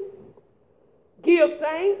 Sing, give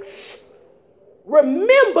thanks,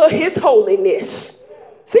 remember his holiness.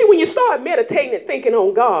 See, when you start meditating and thinking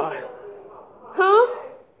on God, huh?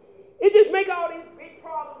 It just make all these big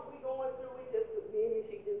problems we going through, we just diminish,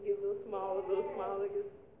 it just get a little smaller.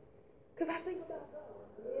 Because I think about God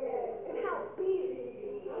and how big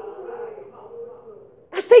he is.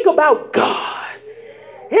 I think about God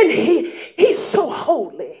and he's so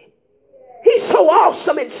holy. He's so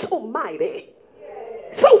awesome and so mighty.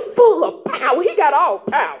 So full of power. He got all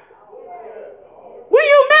power. When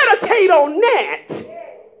you meditate on that,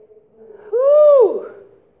 whew,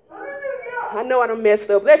 I know I done messed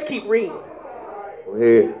up. Let's keep reading. Go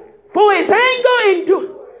ahead. For his anger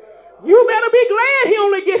endure. You better be glad he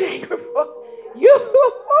only get angry for you.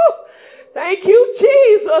 Thank you,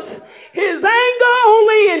 Jesus. His anger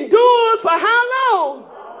only endures for how long?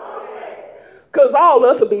 Because all of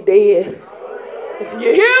us will be dead.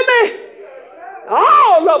 You hear me?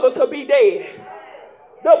 All of us will be dead.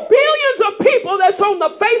 The billions of people that's on the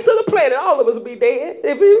face of the planet, all of us will be dead.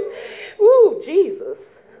 Ooh, Jesus.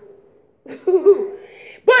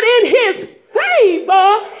 But in his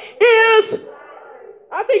favor is,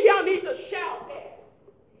 I think y'all need to shout that.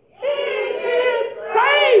 In his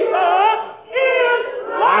favor is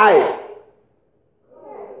life.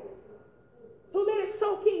 So let it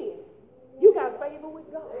soak in. You got favor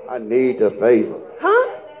with God. I need the favor.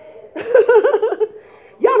 Huh?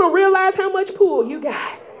 Y'all don't realize how much pull you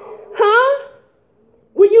got. Huh?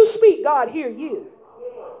 When you speak, God hear you.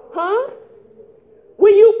 Huh?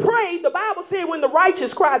 When you pray, the Bible said when the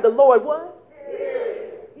righteous cry, the Lord what?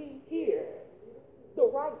 He hears the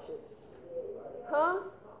righteous. Huh?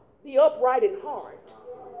 The upright in heart.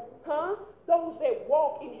 Huh? Those that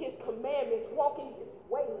walk in his commandments, walk in his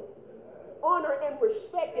ways. Honor and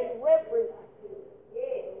respect and reverence.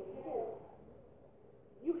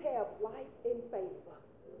 You have life and favor.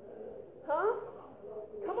 Huh?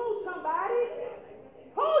 Come on, somebody.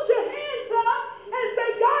 Hold your hands up and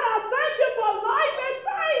say, God, I thank you for life and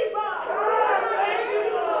favor. God, thank you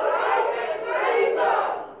for life and favor.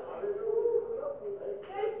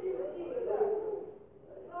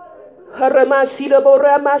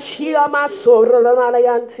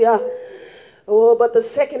 Oh, but the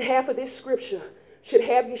second half of this scripture should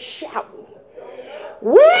have you shouting.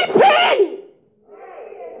 Weeping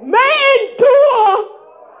may endure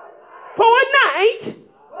for a night,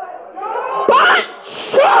 but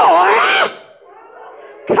joy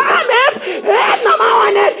cometh in the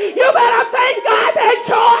morning. You better thank God that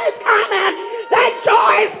joy is coming. That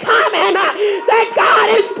joy is coming. That God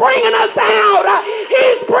is bringing us out.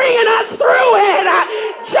 He's bringing us through it.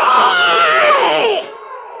 Joy.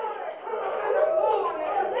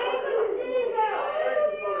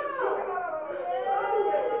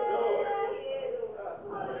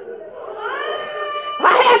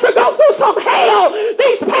 I had to go through some hell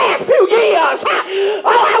these past few years. Oh,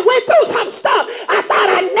 I went through some stuff I thought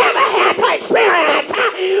I never had to experience.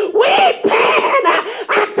 Weeping,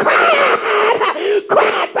 I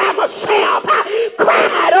cried by myself,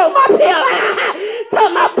 cried on my pillow till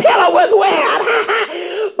my pillow was wet.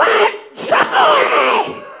 But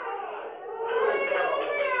joy.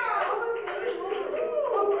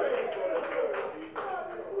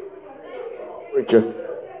 Preacher.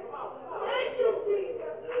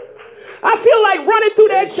 I feel like running through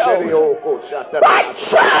that joy.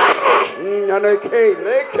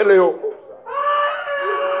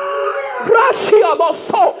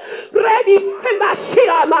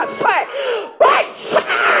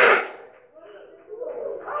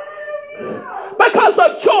 But because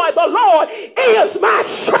of joy, the Lord is my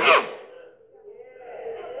strength.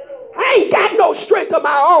 I ain't got no strength of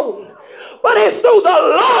my own, but it's through the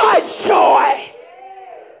Lord's joy.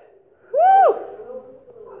 Woo.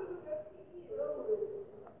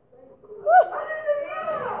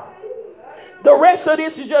 The rest of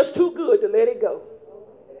this is just too good to let it go.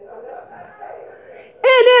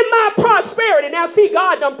 And in my prosperity, now see,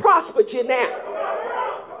 God done prospered you now.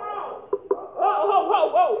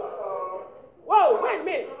 Whoa, wait a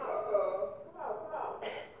minute.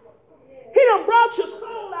 He done brought your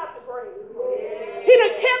soul out the grave. He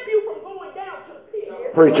done kept you from going down to the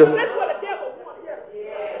pit. Preacher. That's what the devil wanted.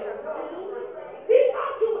 He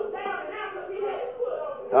thought you was down and out because he had his foot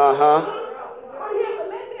on you. Uh-huh. He had to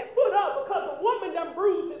let that foot up because a woman done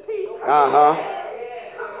bruised his heel. Uh-huh.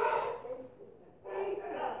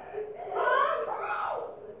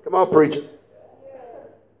 Come on, preacher.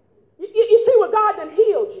 You see what God done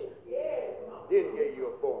healed you. Didn't give you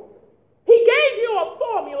a formula. He gave you a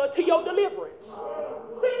formula to your deliverance.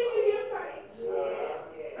 Sing in your face.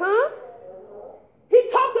 Huh? He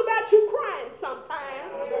talked about you crying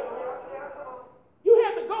sometimes. You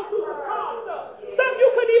had to go through some hard stuff you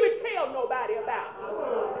couldn't even tell nobody about.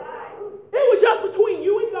 It was just between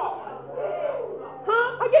you and God.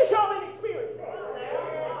 Huh? I guess y'all ain't experienced that.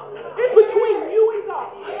 It's between you and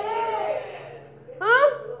God. Huh?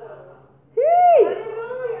 Jeez.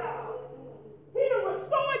 He done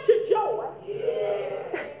restored your joy.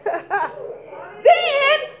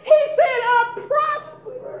 Then he said, I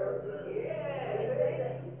prosper.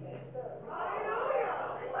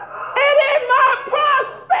 And in my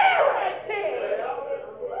prosperity,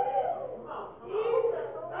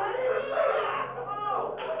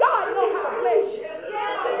 God knows how to bless you.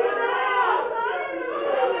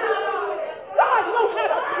 God knows how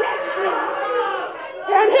to bless you.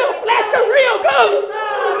 And he'll bless you real good.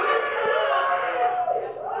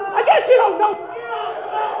 I guess you don't know.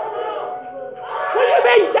 When you've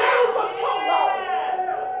been down for so long.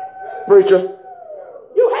 Preacher.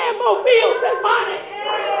 You had more bills than money.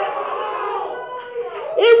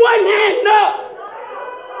 It wasn't adding up.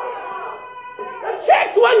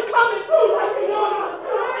 checks wasn't coming through like they wanted to.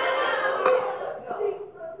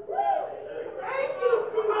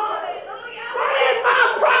 But in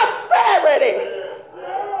my prosperity,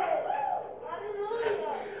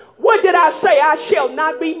 what did I say? I shall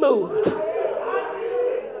not be moved.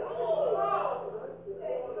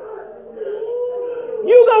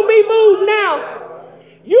 You gonna be moved now.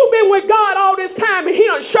 You've been with God all this time and he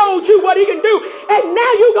done showed you what he can do. And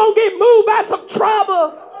now you gonna get moved by some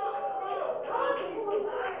trouble.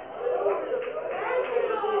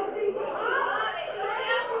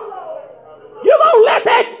 You gonna let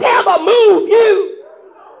that devil move you.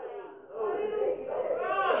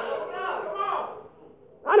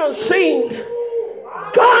 I done seen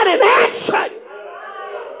God in action.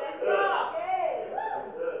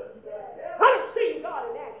 I done seen God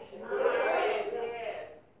in action.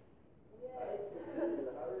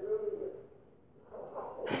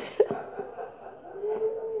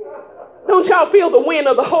 Don't y'all feel the wind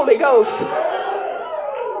of the Holy Ghost?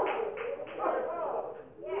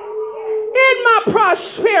 In my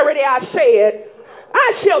prosperity, I said,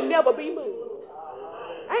 I shall never be moved.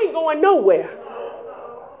 I ain't going nowhere.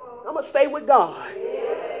 I'm going to stay with God.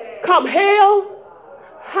 Come hell,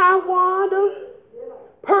 high water,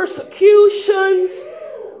 persecutions,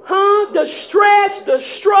 distress,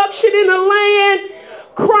 destruction in the land,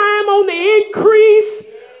 crime on the increase,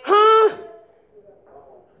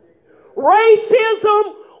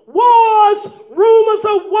 racism, wars, rumors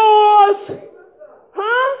of wars,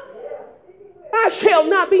 I shall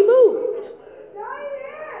not be moved.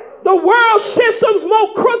 The world system's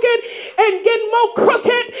more crooked and getting more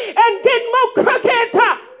crooked and getting more crooked.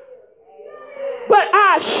 But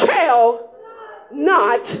I shall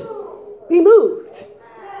not be moved.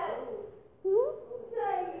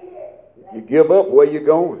 You give up, where you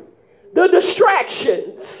going? The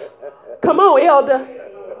distractions. Come on, elder.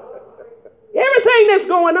 Everything that's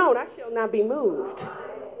going on, I shall not be moved.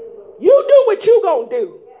 You do what you gonna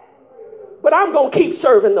do. But I'm gonna keep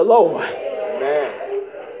serving the Lord. Amen.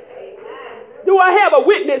 Do I have a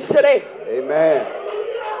witness today? Amen.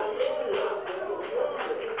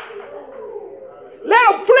 Let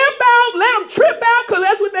them flip out, let them trip out, because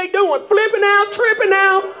that's what they're doing. Flipping out, tripping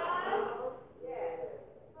out.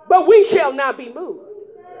 But we shall not be moved.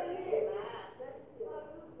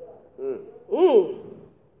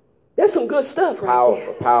 That's some good stuff right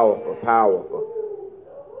there. Powerful.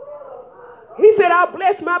 He said, I'll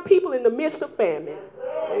bless my people in the midst of famine.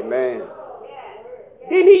 Amen.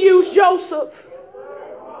 Didn't he use Joseph?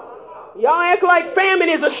 Y'all act like famine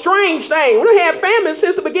is a strange thing. We don't have famine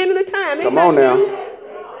since the beginning of time. Come on now.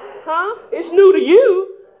 It's new to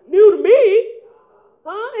you, new to me.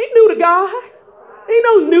 Ain't new to God. Ain't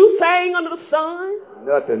no new thing under the sun.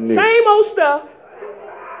 Nothing new. Same old stuff.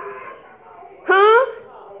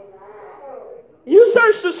 You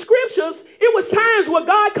search the scriptures, it was times where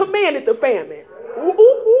God commanded the famine.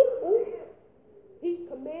 He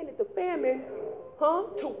commanded the famine,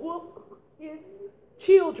 to whoop his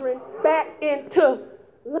children back into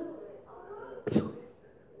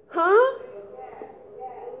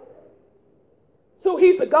So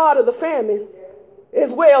he's the God of the famine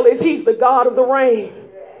as well as he's the God of the rain.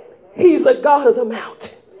 He's the God of the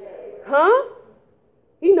mountain.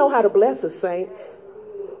 He know how to bless us, saints.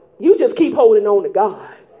 You just keep holding on to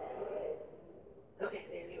God. Okay,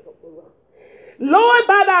 Lord,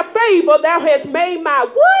 by thy favor, thou hast made my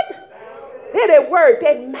what? That word,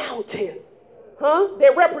 that mountain,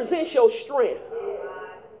 that represents your strength.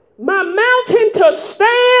 My mountain to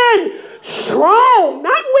stand strong,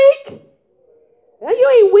 not weak. Now you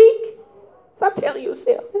ain't weak. Stop telling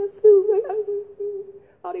yourself.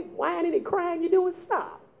 All this whining and crying you're doing,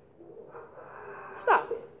 stop.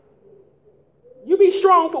 Stop it. You be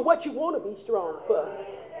strong for what you want to be strong for.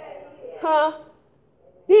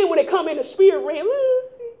 Then when they come in the spirit realm,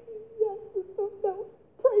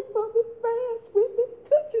 pray for me, fast with me,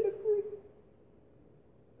 touch and agree.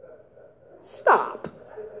 Stop.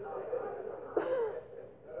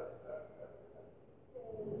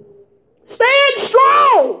 Stand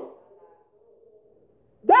strong.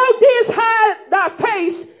 Thou didst hide thy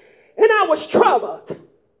face, and I was troubled.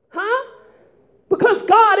 Because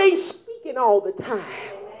God ain't speaking all the time.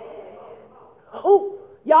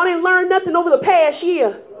 Y'all didn't learn nothing over the past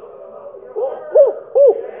year.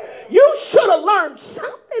 You should have learned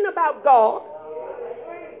something about God.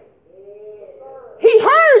 He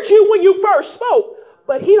heard you when you first spoke,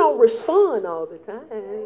 but he don't respond all the time.